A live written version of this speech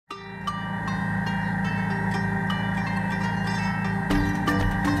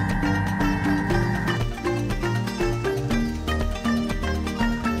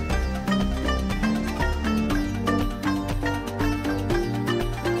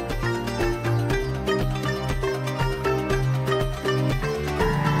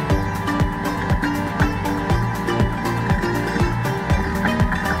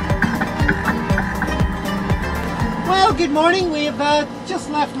good morning. We have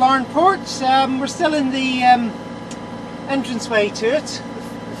just left Larne Port. We're still in the entranceway to it,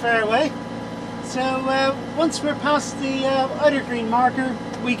 the fairway. So once we're past the outer green marker,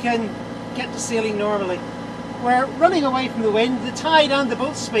 we can get to sailing normally. We're running away from the wind. The tide and the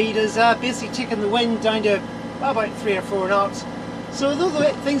boat speed is basically taking the wind down to about 3 or 4 knots. So although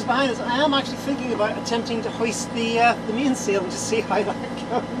the thing's behind us, I am actually thinking about attempting to hoist the mainsail and just see how that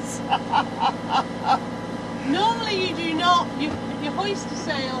goes. Normally you do not, you hoist a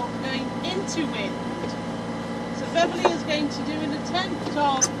sail going into wind. So Beverly is going to do an attempt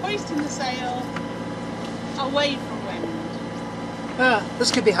of hoisting the sail away from wind. This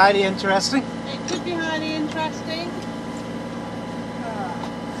could be highly interesting. It could be highly interesting.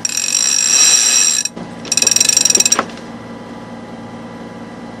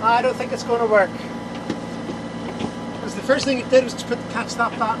 I don't think it's going to work. Because the first thing it did was to catch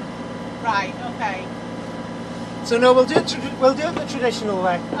that button. Right, okay. So no, we'll do it the traditional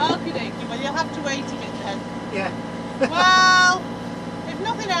way. Okie dokie, well you'll have to wait a bit then. Yeah. Well, if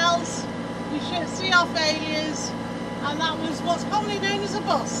nothing else, we should see our failures, and that was what's commonly known as a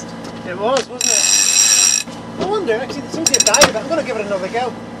bust. It was, wasn't it? I wonder, actually, there seems to be a dive of it. I'm going to give it another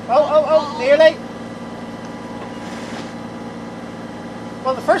go. Oh, nearly.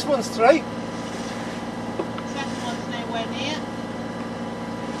 Well, the first one's through. The second one's nowhere near.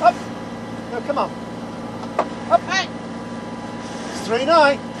 Up. No, come on. Up. Hey. It's through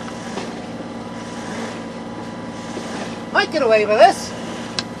now. Might get away with this.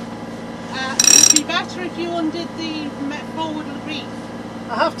 It would be better if you undid the forward reef.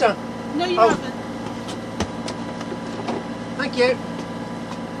 I have done. No, you haven't. Thank you.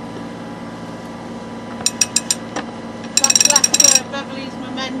 That's left Beverly's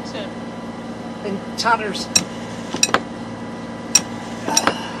momentum In tatters.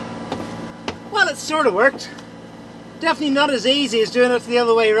 Well, it sort of worked. Definitely not as easy as doing it the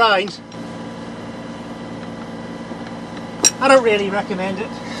other way around. I don't really recommend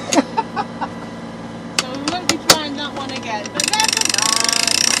it. So we won't be trying that one again, but never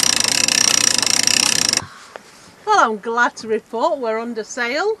mind. Well, I'm glad to report we're under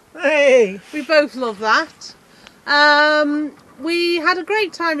sail. Hey! We both love that. We had a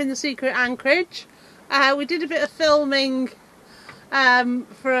great time in the Secret Anchorage. We did a bit of filming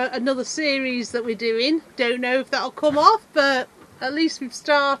for another series that we're doing. Don't know if that'll come off, but at least we've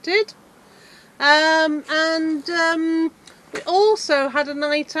started. We also had a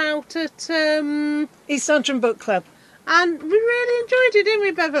night out at East Antrim Boat Club. and we really enjoyed it, didn't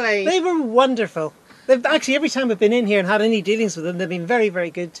we, Beverly? They were wonderful. They've actually, every time we've been in here and had any dealings with them, they've been very, very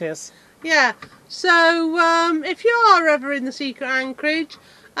good to us. Yeah. So if you are ever in the Secret Anchorage,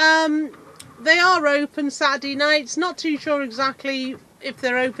 they are open Saturday nights. Not too sure exactly if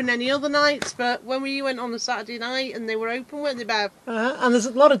they're open any other nights, but when we went on a Saturday night and they were open, weren't they, Bev? And there's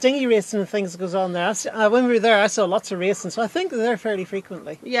a lot of dinghy racing and things that goes on there. When we were there, I saw lots of racing, so I think they're there fairly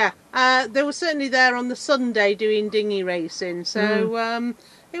frequently. Yeah, they were certainly there on the Sunday doing dinghy racing, so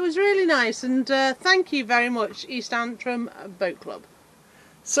it was really nice, and thank you very much, East Antrim Boat Club.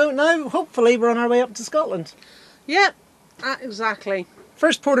 So now, hopefully, we're on our way up to Scotland. Yep, exactly.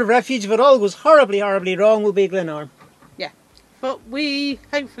 First port of refuge, if it all goes horribly, horribly wrong, will be Glenarm. Yeah, but we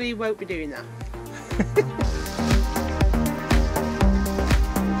hopefully won't be doing that.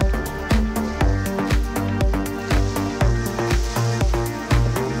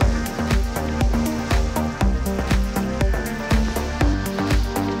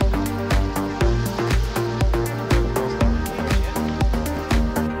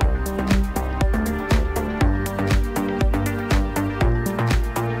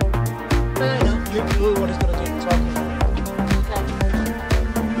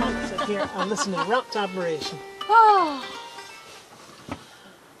 And listen in rapt admiration.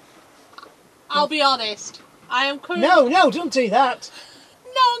 I'll be honest. I am currently... No, don't do that.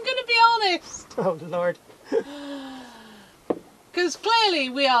 No, I'm going to be honest. Oh, Lord. Because clearly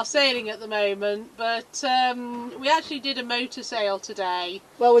we are sailing at the moment, but we actually did a motor sail today.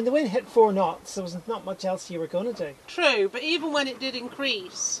 Well, when the wind hit 4 knots, there was not much else you were going to do. True, but even when it did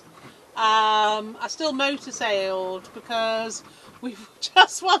increase, I still motor sailed because we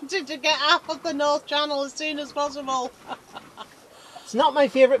just wanted to get out of the North Channel as soon as possible. It's not my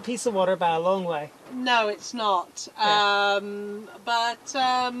favourite piece of water by a long way. No, it's not. Yeah. But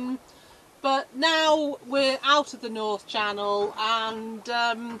now we're out of the North Channel and...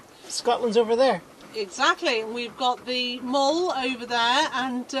 Scotland's over there. Exactly, and we've got the Mull over there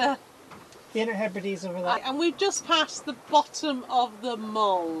and... the Inner Hebrides over there. And we've just passed the bottom of the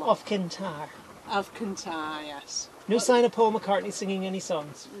Mull. Of Kintyre. Of Kintyre, yes. No sign of Paul McCartney singing any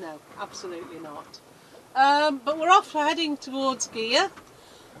songs. No, absolutely not. But we're off heading towards Gigha,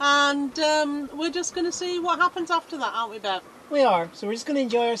 and we're just going to see what happens after that, aren't we, Bev? We are, so we're just going to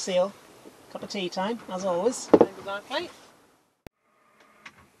enjoy our sail. Cup of tea time, as always. Exactly.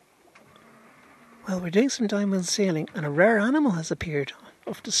 Well, we're doing some downwind sailing, and a rare animal has appeared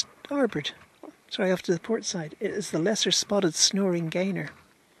off to starboard. Sorry, off to the port side. It is the lesser spotted snoring gainer.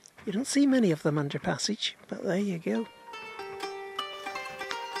 You don't see many of them under passage, but there you go.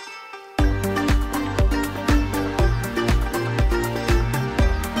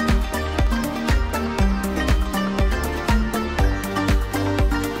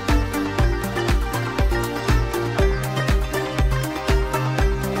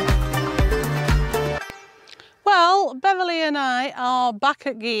 Well, Beverly and I are back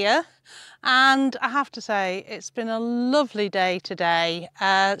at Gigha, and I have to say it's been a lovely day today.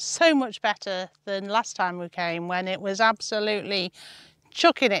 So much better than last time we came, when it was absolutely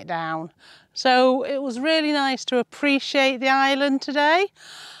chucking it down. So it was really nice to appreciate the island today.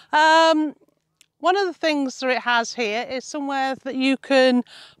 One of the things that it has here is somewhere that you can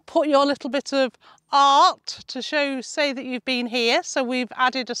put your little bit of art to say that you've been here. So we've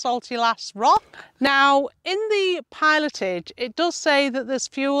added a salty lass rock. Now in the pilotage it does say that there's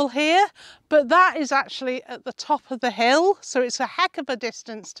fuel here, but that is actually at the top of the hill, so it's a heck of a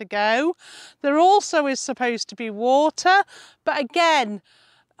distance to go. There also is supposed to be water, but again,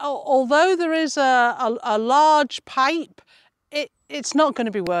 although there is a large pipe, it's not going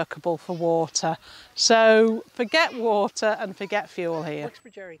to be workable for water. So forget water and forget fuel here. Works for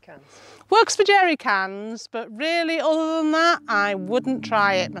jerry cans. Works for jerry cans, but really other than that, I wouldn't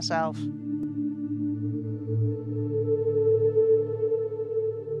try it myself.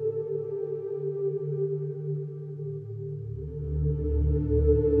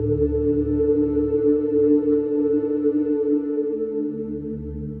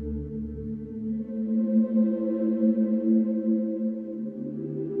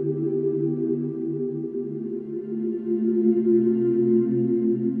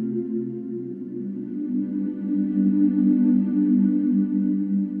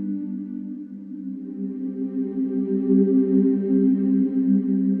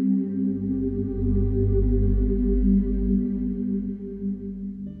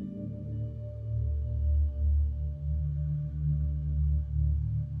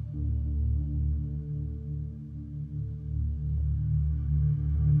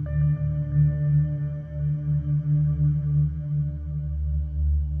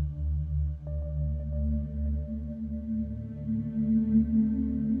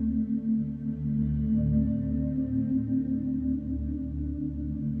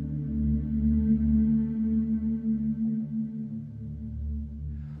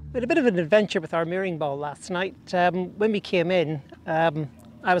 We had a bit of an adventure with our mirroring ball last night. When we came in,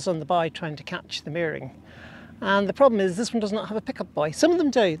 I was on the bow trying to catch the mirroring. And the problem is this one does not have a pickup buoy. Some of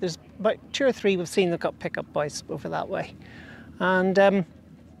them do. There's about 2 or 3 we've seen that got pickup buoys over that way. And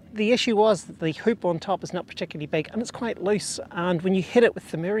the issue was that the hoop on top is not particularly big and it's quite loose. And when you hit it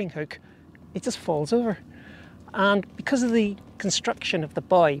with the mirroring hook, it just falls over. And because of the construction of the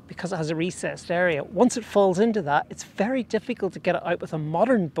buoy, because it has a recessed area, once it falls into that, it's very difficult to get it out with a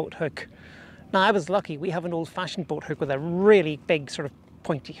modern boat hook. Now, I was lucky. We have an old-fashioned boat hook with a really big sort of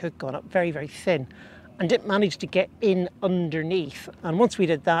pointy hook on it, very, very thin, and it managed to get in underneath. And once we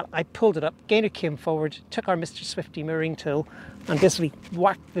did that, I pulled it up, gainer came forward, took our Mr. Swifty mirroring tool, and basically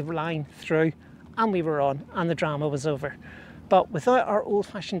whacked the line through, and we were on, and the drama was over. But without our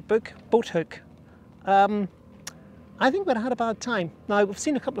old-fashioned boat hook, I think we'd have had a bad time. Now, we've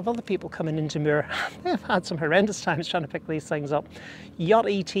seen a couple of other people coming into Moor. They've had some horrendous times trying to pick these things up.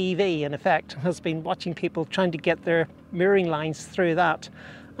 Yachty TV, in effect, has been watching people trying to get their mirroring lines through that.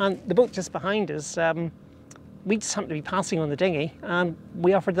 And the boat just behind us, we just happened to be passing on the dinghy and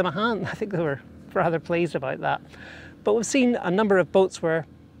we offered them a hand. I think they were rather pleased about that. But we've seen a number of boats where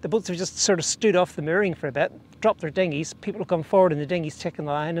the boats have just sort of stood off the mooring for a bit, dropped their dinghies, people have come forward and the dinghies taken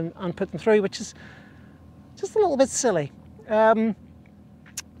the line and put them through, which is just a little bit silly.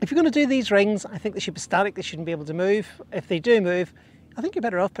 If you're going to do these rings, I think they should be static, they shouldn't be able to move. If they do move, I think you're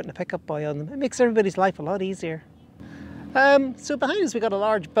better off putting a pickup buoy on them. It makes everybody's life a lot easier. So behind us we've got a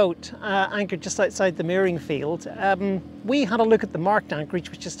large boat anchored just outside the mooring field. We had a look at the marked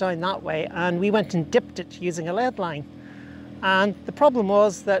anchorage, which is down that way, and we went and dipped it using a lead line. And the problem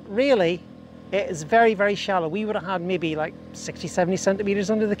was that really it is very, very shallow. We would have had maybe like 60, 70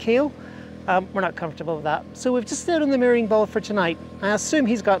 centimetres under the keel. We're not comfortable with that. So we've just stayed on the mooring ball for tonight. I assume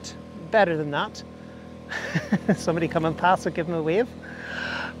he's got better than that. Somebody come and pass or give him a wave.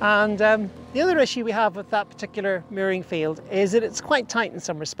 And the other issue we have with that particular mooring field is that it's quite tight in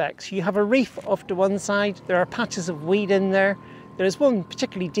some respects. You have a reef off to one side, there are patches of weed in there, there is one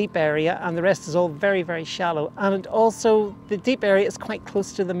particularly deep area and the rest is all very, very shallow. And also the deep area is quite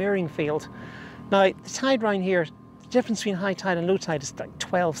close to the mooring field. Now the tide around here, the difference between high tide and low tide is like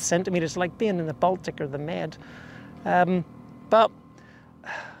 12 centimetres, like being in the Baltic or the Med. But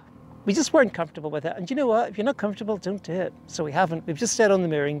we just weren't comfortable with it. And you know what? If you're not comfortable, don't do it. So we haven't. We've just stayed on the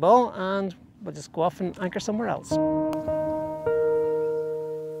mooring ball and we'll just go off and anchor somewhere else.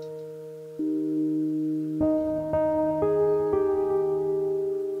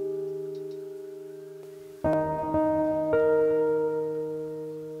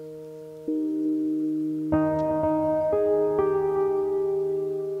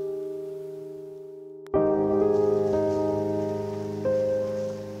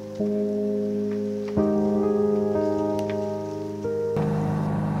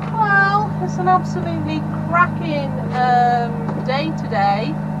 It's an absolutely cracking day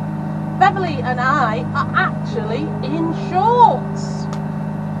today. Beverly and I are actually in shorts,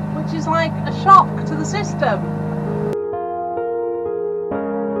 which is like a shock to the system.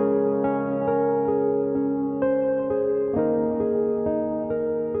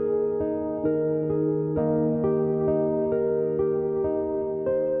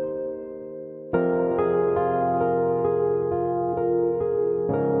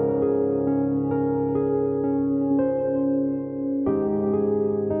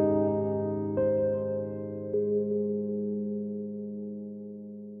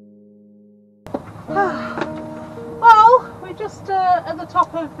 Well, we're just at the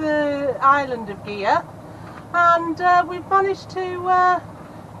top of the island of Gigha, and we've managed to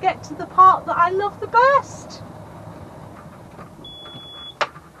get to the part that I love the best.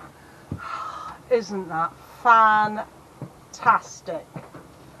 Isn't that fantastic?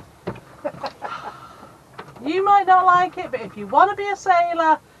 You might not like it, but if you want to be a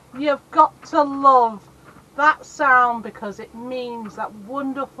sailor, you've got to love that sound, because it means that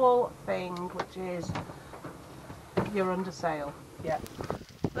wonderful thing, which is you're under sail. Yeah.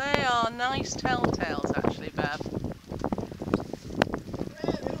 They are nice telltales actually, Bev.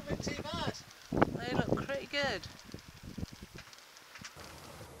 Yeah, they don't look too bad. They look pretty good.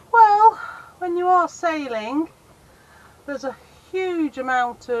 Well, when you are sailing, there's a huge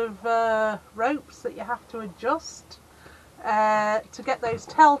amount of ropes that you have to adjust to get those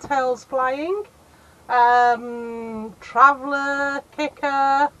telltales flying. Traveller,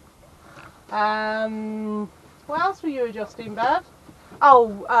 kicker, what else were you adjusting, Bev?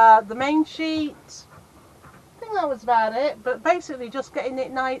 Oh, the main sheet. I think that was about it, but basically just getting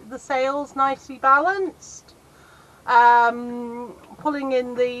it the sails nicely balanced, pulling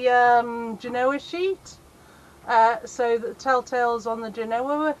in the Genoa sheet so that the telltales on the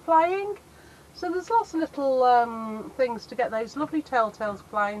Genoa were flying. So there's lots of little things to get those lovely telltales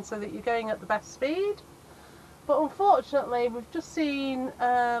flying so that you're going at the best speed. But unfortunately we've just seen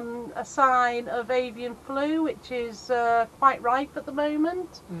a sign of avian flu, which is quite ripe at the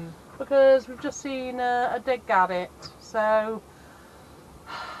moment, because we've just seen a dig at it. So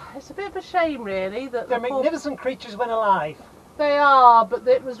it's a bit of a shame really that they're magnificent creatures when alive. They are, but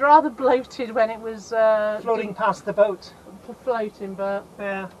it was rather bloated when it was floating past the boat. Floating, but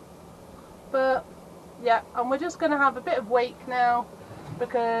yeah. But yeah, and we're just going to have a bit of wake now,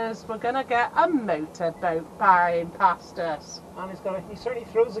 because we're going to get a motorboat buying past us. And he certainly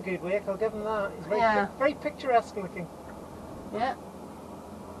throws a good wake, I'll give him that. He's very picturesque looking. Yeah.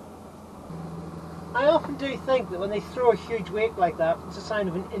 I often do think that when they throw a huge wake like that, it's a sign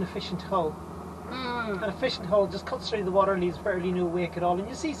of an inefficient hull. An efficient hull just cuts through the water and leaves barely no wake at all. And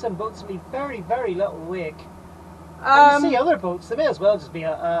you see some boats that leave very, very little wake. And you see other boats, they may as well just be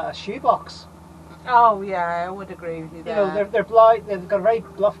a shoebox. Oh yeah, I would agree with you there. You know, they're blind, they've got a very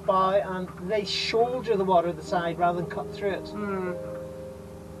bluff bow and they shoulder the water to the side rather than cut through it.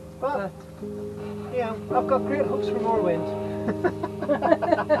 But yeah, I've got great hopes for more wind.